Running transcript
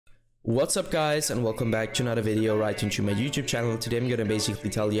What's up guys, and welcome back to another video right into my YouTube channel. Today I'm gonna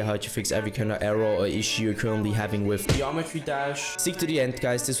basically tell you how to fix every kind of error or issue you're currently having with Geometry Dash. Stick to the end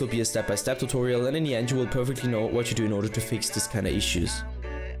guys, this will be a step-by-step tutorial, and in the end you will perfectly know what to do in order to fix this kind of issues.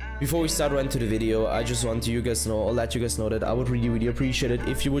 Before we start right into the video, I just want to let you guys know that I would really appreciate it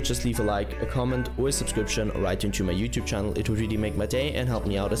if you would just leave a like, a comment or a subscription right into my YouTube channel. It would really make my day and help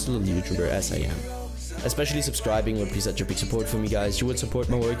me out as a little YouTuber as I am. Especially subscribing would be such a big support for me guys. You would support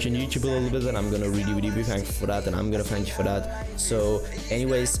my work on YouTube a little bit, and I'm gonna really be thankful for that, and I'm gonna thank you for that. So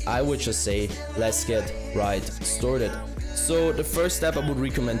anyways, I would just say let's get right started. So the first step I would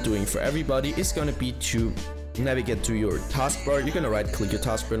recommend doing for everybody is gonna be to navigate to your taskbar. You're gonna right click your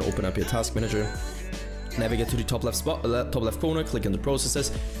taskbar and open up your task manager. Navigate to the top left corner, click on the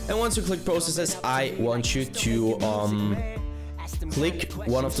processes, and once you click processes, I want you to click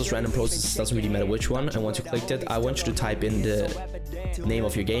one of those random processes, doesn't really matter which one, and once you clicked it, I want you to type in the name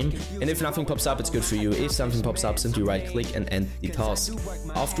of your game, and if nothing pops up, it's good for you. If something pops up, simply right click and end the task.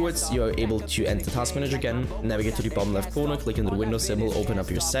 Afterwards, you're able to enter the task manager again, navigate to the bottom left corner, click on the Windows symbol, open up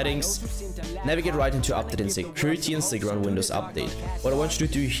your settings, navigate right into update and security, and stick around Windows Update. What I want you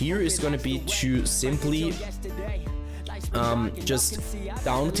to do here is going to be to simply just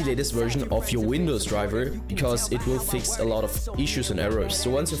download the latest version of your Windows driver, because it will fix a lot of issues and errors. So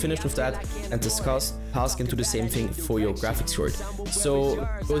once you're finished with that, and discuss task and do the same thing for your graphics card. So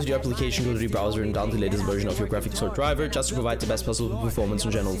go to the application, go to the browser, and download the latest version of your graphics card driver just to provide the best possible performance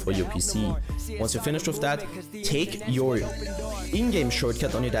in general for your PC. Once you're finished with that, take your in-game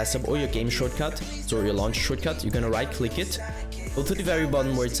shortcut on your desktop or your game shortcut, so your launch shortcut. You're gonna right click it, go to the very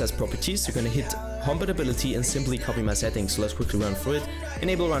bottom where it says properties. You're gonna hit compatibility and simply copy my settings. So let's quickly run through it.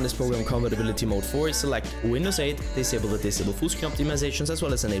 Enable run this program compatibility mode 4, select Windows 8, disable full screen optimizations, as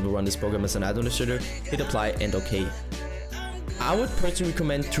well as enable run this program as an administrator, hit apply and OK. I would personally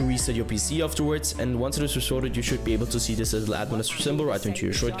recommend to reset your PC afterwards, and once it is restored, you should be able to see this little administrator symbol right into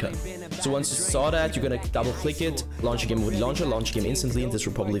your shortcut. So once you saw that, you're gonna double click it, launch a game with launcher, launch a game instantly, and this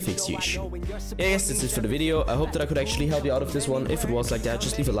will probably fix your issue. Yeah, yes, that's it for the video. I hope that I could actually help you out of this one. If it was like that,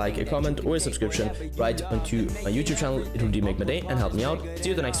 just leave a like, a comment, or a subscription right onto my YouTube channel. It would really make my day and help me out. See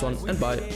you in the next one, and bye.